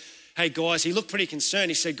says, hey guys, he looked pretty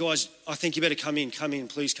concerned. He said, guys, I think you better come in,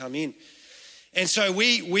 please come in. And so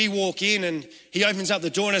we walk in and he opens up the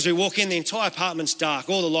door and as we walk in, the entire apartment's dark.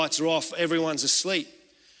 All the lights are off, everyone's asleep.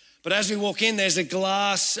 But as we walk in, there's a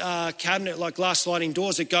glass cabinet, like glass sliding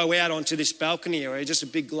doors that go out onto this balcony area, just a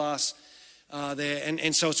big glass there.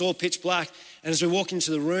 And so it's all pitch black. And as we walk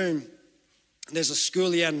into the room, there's a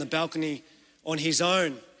schoolie out on the balcony on his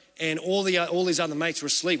own. And all his other mates were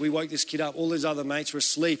asleep. We woke this kid up. All his other mates were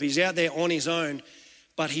asleep. He's out there on his own,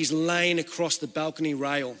 but he's laying across the balcony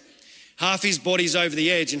rail. Half his body's over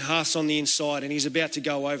the edge and half's on the inside, and he's about to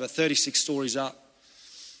go over 36 stories up.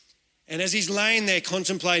 And as he's laying there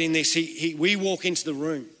contemplating this, we walk into the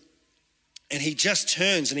room, and he just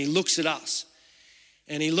turns and he looks at us.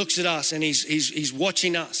 And he looks at us and he's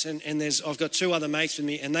watching us. And I've got two other mates with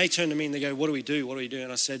me, and they turn to me and they go, what do we do? What do we do?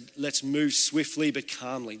 And I said, let's move swiftly but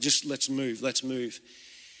calmly. Just let's move.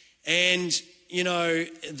 And, you know,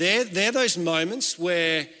 they're those moments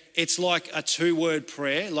where it's like a 2-word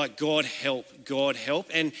prayer, like God help.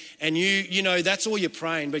 And you know, that's all you're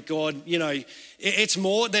praying, but God, you know, it's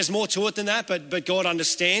more, there's more to it than that, but God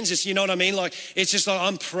understands. It's, you know what I mean? Like, it's just like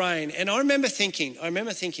I'm praying. And I remember thinking,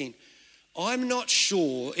 I'm not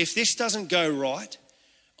sure if this doesn't go right,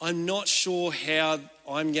 I'm not sure how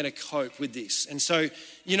I'm going to cope with this. And so,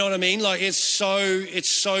 you know what I mean? Like, it's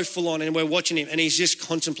so full on, and we're watching him and he's just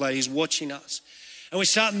contemplating, he's watching us. And we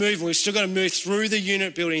start moving. We've still got to move through the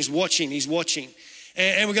unit building. He's watching.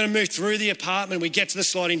 And we're going to move through the apartment. We get to the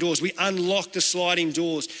sliding doors. We unlock the sliding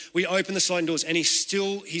doors. We open the sliding doors, and he's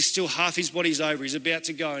still half his body's over. He's about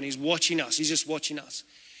to go, and he's watching us. He's just watching us.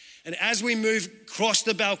 And as we move across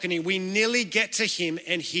the balcony, we nearly get to him,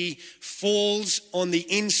 and he falls on the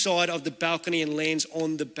inside of the balcony and lands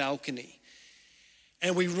on the balcony.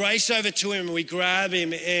 And we race over to him and we grab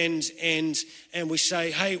him and we say,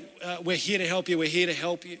 hey, we're here to help you. We're here to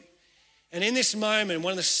help you. And in this moment,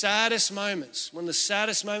 one of the saddest moments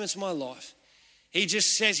of my life, he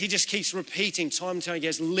just keeps repeating time and time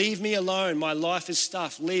again, leave me alone. My life is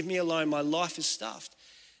stuffed. Leave me alone. My life is stuffed.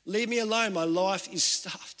 Leave me alone. My life is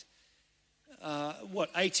stuffed.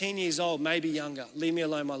 18 years old, maybe younger. Leave me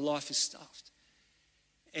alone. My life is stuffed.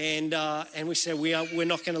 And we said, we're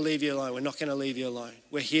not going to leave you alone. We're not going to leave you alone.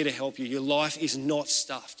 We're here to help you. Your life is not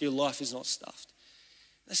stuffed. Your life is not stuffed.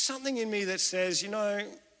 There's something in me that says, you know,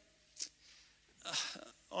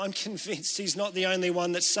 I'm convinced he's not the only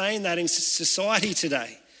one that's saying that in society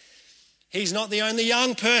today. He's not the only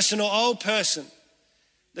young person or old person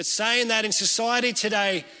that's saying that in society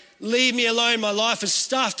today. Leave me alone. My life is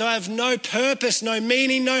stuffed. I have no purpose, no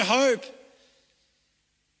meaning, no hope.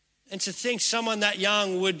 And to think someone that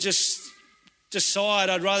young would just decide,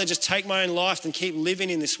 I'd rather just take my own life than keep living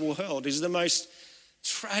in this world, is the most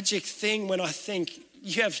tragic thing, when I think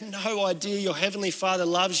you have no idea your Heavenly Father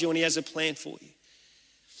loves you and He has a plan for you.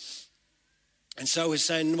 And so we're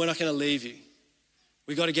saying, we're not going to leave you.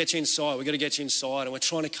 We've got to get you inside. We've got to get you inside. And we're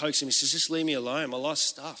trying to coax him. He says, just leave me alone. My life's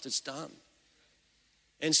stuffed. It's done.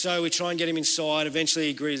 And so we try and get him inside. Eventually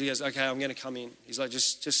he agrees. He goes, okay, I'm going to come in. He's like,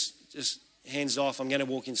 just hands off. I'm going to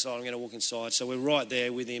walk inside. So we're right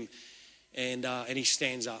there with him, and he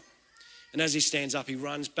stands up. And as he stands up, he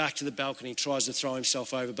runs back to the balcony, tries to throw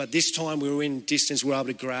himself over. But this time we were in distance. We were able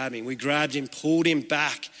to grab him. We grabbed him, pulled him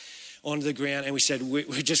back onto the ground, and we said, we're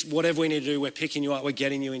just, whatever we need to do, we're picking you up, we're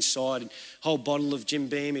getting you inside. And a whole bottle of Jim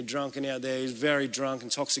Beam, he'd drunken out there. He was very drunk,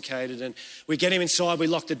 intoxicated. And we get him inside, we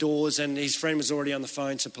lock the doors, and his friend was already on the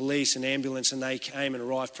phone to police and ambulance, and they came and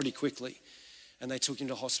arrived pretty quickly. And they took him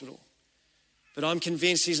to hospital. But I'm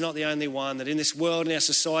convinced he's not the only one, that in this world, in our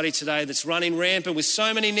society today, that's running rampant with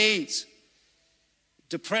so many needs.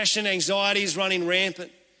 Depression, anxiety is running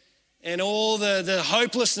rampant. And all the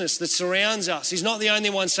hopelessness that surrounds us. He's not the only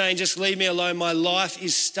one saying, just leave me alone, my life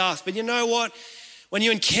is stuffed. But you know what? When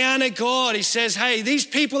you encounter God, He says, hey, these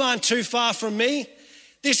people aren't too far from me.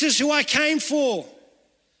 This is who I came for.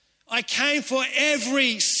 I came for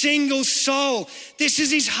every single soul. This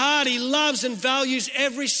is His heart. He loves and values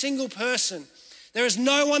every single person. There is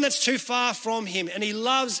no one that's too far from Him, and He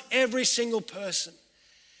loves every single person.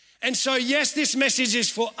 And so, yes, this message is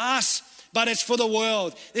for us, but it's for the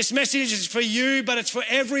world. This message is for you, but it's for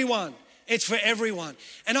everyone. It's for everyone.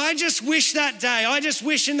 And I just wish that day, I just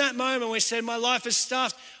wish in that moment we said, my life is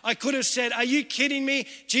stuffed, I could have said, are you kidding me?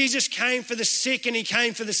 Jesus came for the sick and He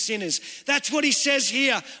came for the sinners. That's what He says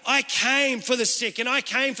here. I came for the sick and I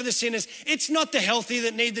came for the sinners. It's not the healthy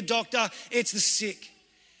that need the doctor, it's the sick.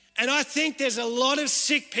 And I think there's a lot of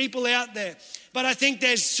sick people out there. But I think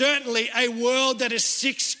there's certainly a world that is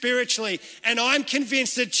sick spiritually. And I'm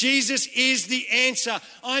convinced that Jesus is the answer.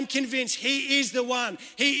 I'm convinced he is the one.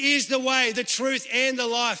 He is the way, the truth, and the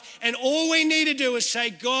life. And all we need to do is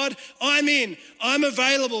say, God, I'm in. I'm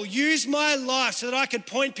available. Use my life so that I could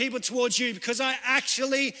point people towards you, because I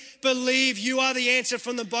actually believe you are the answer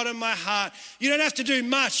from the bottom of my heart. You don't have to do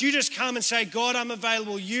much. You just come and say, God, I'm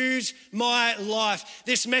available. Use my life.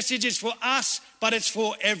 This message is for us, but it's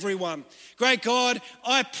for everyone. Great God,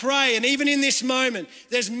 I pray, and even in this moment,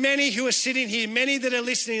 there's many who are sitting here, many that are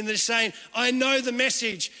listening and that are saying, I know the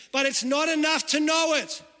message, but it's not enough to know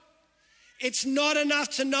it. It's not enough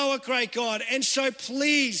to know it, great God. And so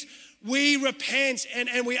please, we repent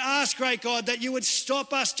and we ask, great God, that you would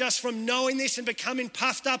stop us just from knowing this and becoming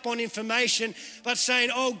puffed up on information, but saying,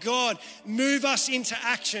 oh God, move us into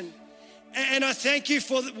action. And I thank you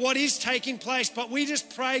for what is taking place, but we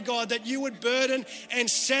just pray, God, that you would burden and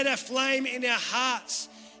set a flame in our hearts,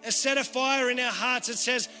 set a fire in our hearts that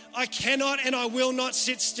says, I cannot and I will not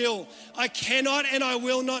sit still. I cannot and I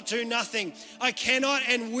will not do nothing. I cannot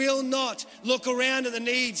and will not look around at the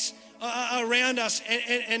needs around us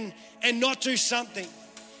and not do something.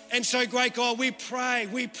 And so, great God, we pray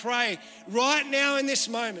right now in this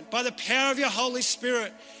moment, by the power of your Holy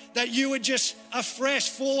Spirit, that you would just afresh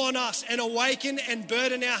fall on us and awaken and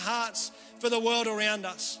burden our hearts for the world around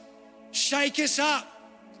us. Shake us up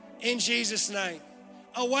in Jesus' name.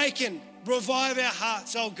 Awaken, revive our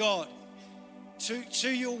hearts, oh God, to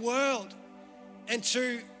your world and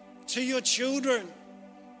to your children.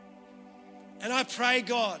 And I pray,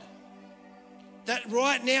 God, that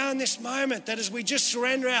right now in this moment, that as we just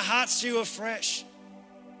surrender our hearts to you afresh,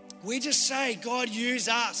 we just say, God, use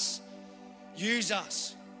us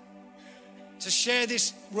to share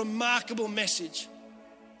this remarkable message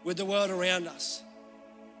with the world around us.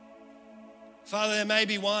 Father, there may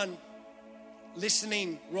be one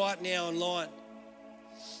listening right now online,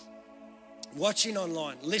 watching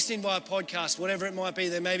online, listening via podcast, whatever it might be.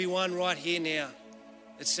 There may be one right here now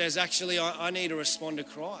that says, actually, I need to respond to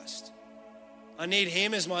Christ. I need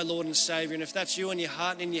him as my Lord and Savior. And if that's you in your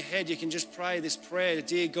heart and in your head, you can just pray this prayer.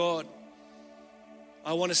 Dear God,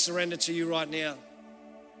 I want to surrender to you right now.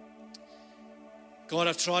 God,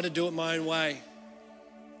 I've tried to do it my own way.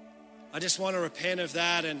 I just want to repent of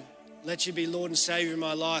that and let you be Lord and Savior in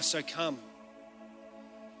my life, so come.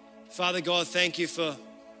 Father God, thank you for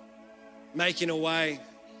making a way.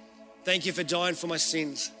 Thank you for dying for my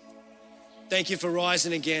sins. Thank you for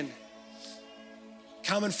rising again.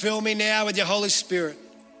 Come and fill me now with your Holy Spirit.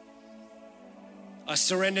 I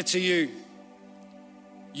surrender to you.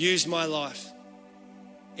 Use my life.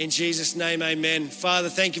 In Jesus' name, amen. Father,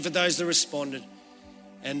 thank you for those that responded.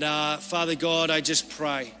 And Father God, I just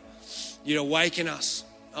pray you'd awaken us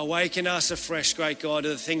afresh, great God, to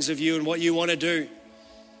the things of you and what you want to do.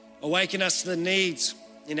 Awaken us to the needs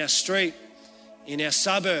in our street, in our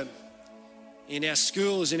suburb, in our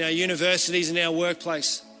schools, in our universities, in our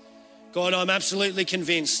workplace. God, I'm absolutely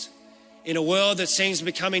convinced in a world that seems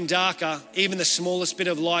becoming darker, even the smallest bit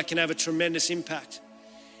of light can have a tremendous impact.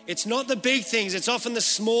 It's not the big things, it's often the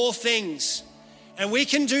small things. And we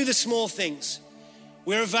can do the small things.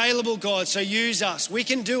 We're available, God, so use us. We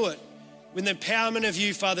can do it with the empowerment of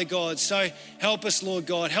you, Father God. So help us, Lord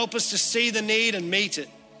God. Help us to see the need and meet it.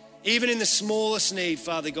 Even in the smallest need,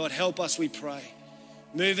 Father God, help us, we pray.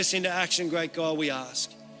 Move us into action, great God, we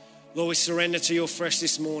ask. Lord, we surrender to you afresh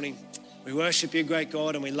this morning. We worship you, great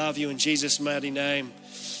God, and we love you in Jesus' mighty name.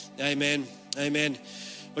 Amen. Amen.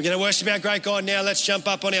 We're going to worship our great God now. Let's jump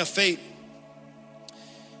up on our feet.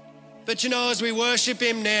 But as we worship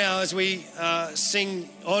him now, as we sing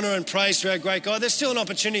honor and praise to our great God, there's still an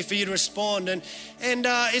opportunity for you to respond. And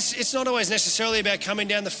it's not always necessarily about coming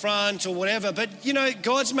down the front or whatever, but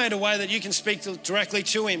God's made a way that you can speak directly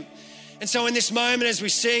to him. And so in this moment, as we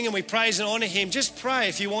sing and we praise and honor him, just pray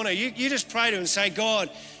if you want to. You just pray to him and say, God,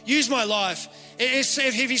 use my life.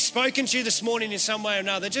 If he's spoken to you this morning in some way or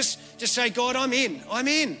another, just say, God, I'm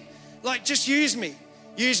in. Like, just use me,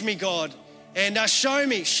 God. And show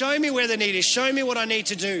me where the need is. Show me what I need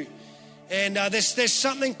to do. And there's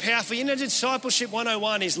something powerful. Discipleship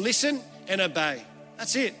 101 is listen and obey.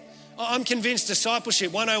 That's it. I'm convinced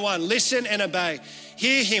discipleship 101, listen and obey.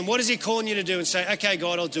 Hear him. What is he calling you to do? And say, okay,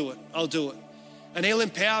 God, I'll do it. And he'll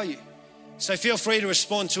empower you. So feel free to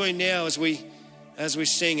respond to him now as we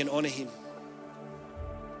sing and honor him.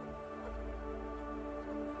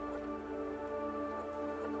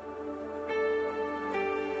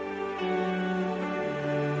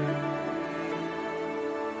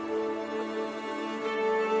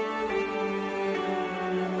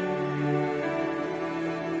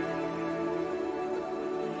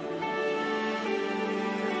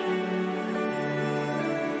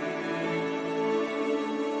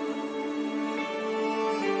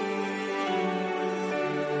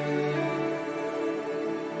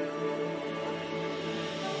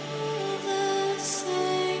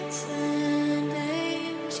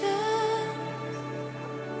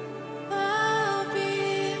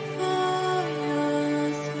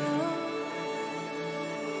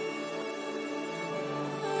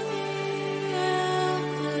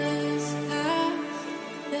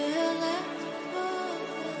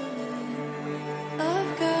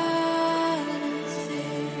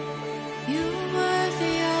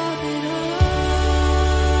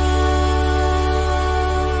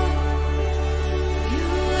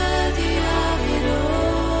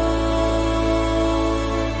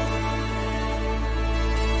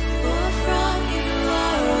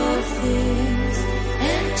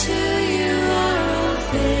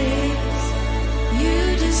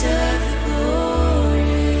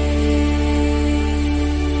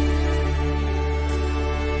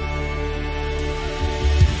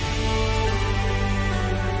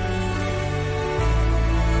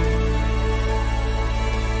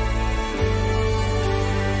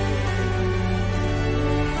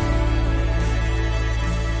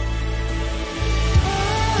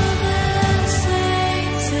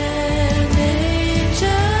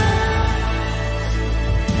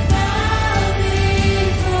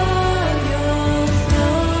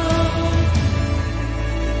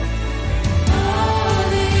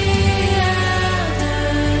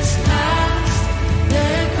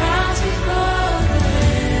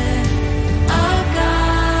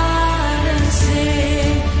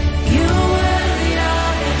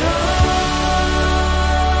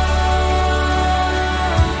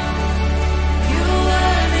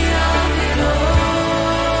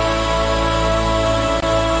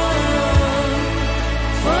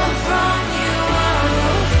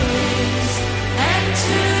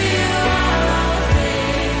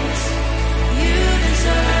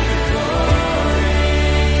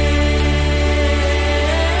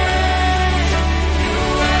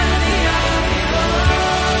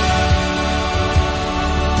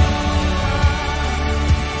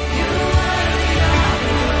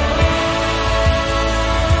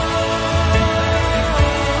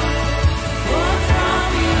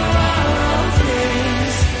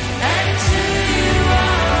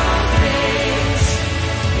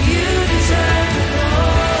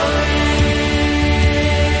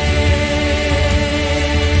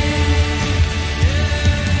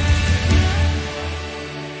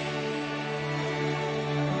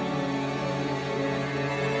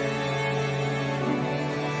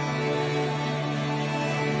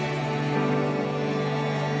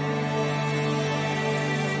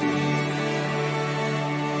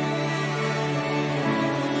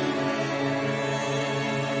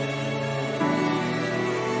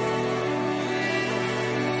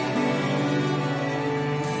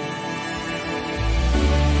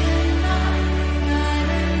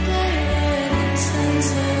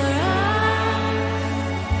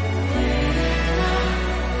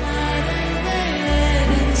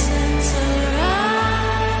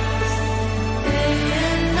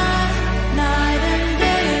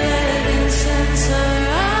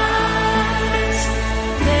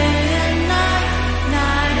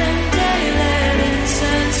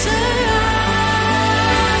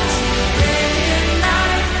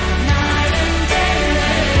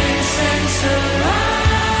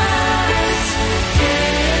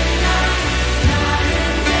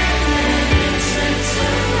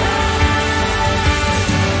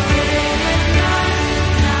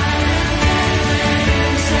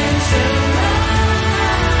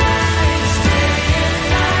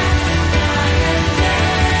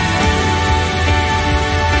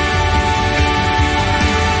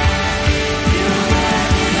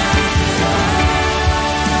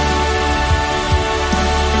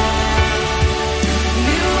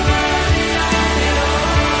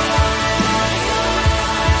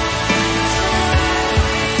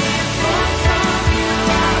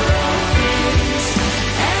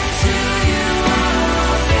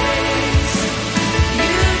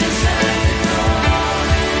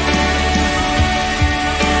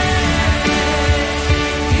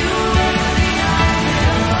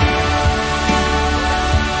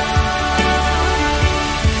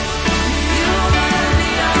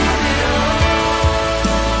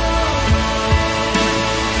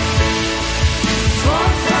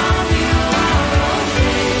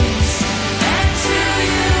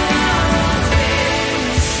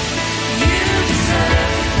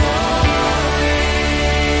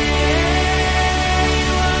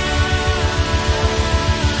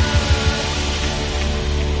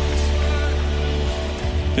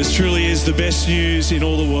 This truly is the best news in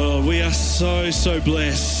all the world. We are so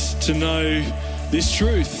blessed to know this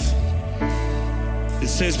truth. It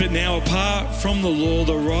says, but now apart from the law,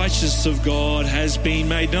 the righteousness of God has been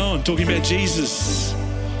made known. Talking about Jesus,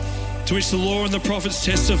 to which the law and the prophets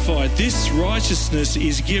testified. This righteousness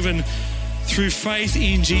is given through faith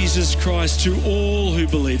in Jesus Christ to all who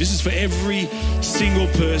believe. This is for every single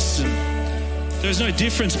person. There is no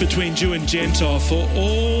difference between Jew and Gentile, for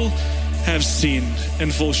all have sinned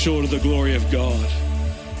and fall short of the glory of God.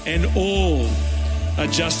 And all are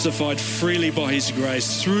justified freely by his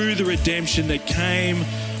grace through the redemption that came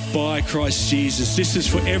by Christ Jesus. This is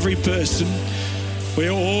for every person.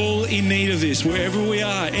 We're all in need of this, wherever we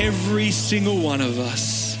are, every single one of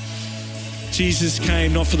us. Jesus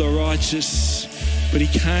came not for the righteous, but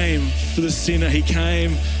he came for the sinner. He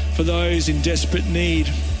came for those in desperate need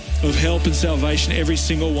of help and salvation, every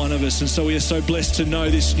single one of us. And so we are so blessed to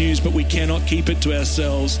know this news, but we cannot keep it to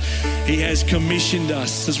ourselves. He has commissioned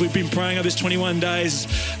us. As we've been praying over this 21 days,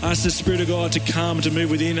 ask the Spirit of God to come, to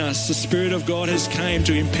move within us. The Spirit of God has came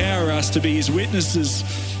to empower us to be his witnesses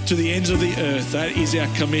to the ends of the earth. That is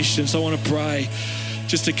our commission. So I want to pray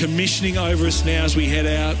just a commissioning over us now as we head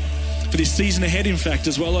out. For this season ahead, in fact,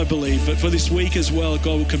 as well, I believe. But for this week as well,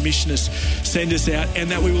 God will commission us, send us out,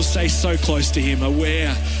 and that we will stay so close to him,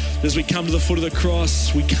 aware that as we come to the foot of the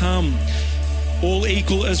cross, we come all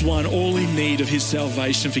equal as one, all in need of his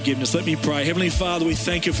salvation and forgiveness. Let me pray. Heavenly Father, we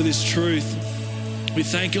thank you for this truth. We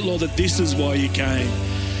thank you, Lord, that this is why you came.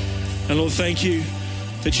 And Lord, thank you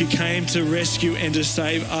that you came to rescue and to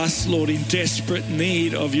save us, Lord, in desperate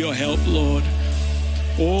need of your help, Lord.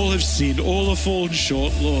 All have sinned, all have fallen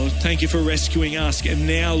short, Lord. Thank you for rescuing us. And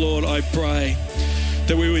now, Lord, I pray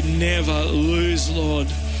that we would never lose, Lord,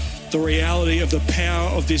 the reality of the power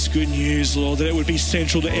of this good news, Lord, that it would be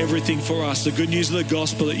central to everything for us. The good news of the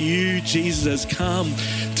gospel that you, Jesus, has come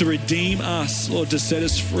to redeem us, Lord, to set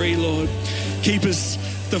us free, Lord. Keep us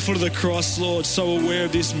at the foot of the cross, Lord, so aware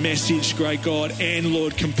of this message, great God, and,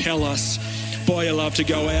 Lord, compel us by your love to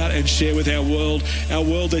go out and share with our world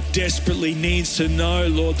that desperately needs to know,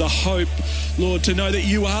 Lord, the hope, Lord, to know that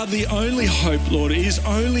you are the only hope, Lord. It is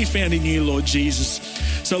only found in you, Lord Jesus.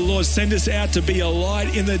 So, Lord, send us out to be a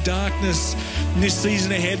light in the darkness in this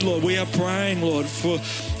season ahead, Lord. We are praying, Lord, for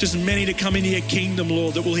just many to come into your kingdom,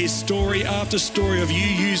 Lord, that will hear story after story of you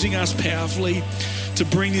using us powerfully to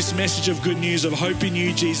bring this message of good news, of hope in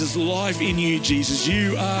you, Jesus, life in you, Jesus.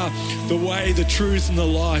 You are the way, the truth, and the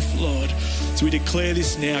life, Lord. So we declare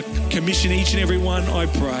this now. Commission each and every one, I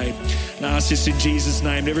pray. And I ask this in Jesus'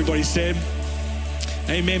 name. Everybody said,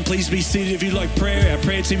 amen. Please be seated. If you'd like prayer, our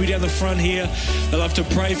prayer team will be down the front here. They'd love to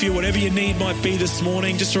pray for you, whatever your need might be this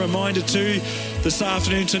morning. Just a reminder too, this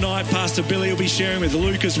afternoon tonight, Pastor Billy will be sharing with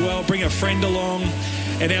Luke as well. Bring a friend along.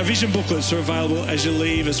 And our vision booklets are available as you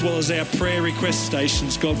leave, as well as our prayer request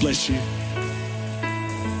stations. God bless you.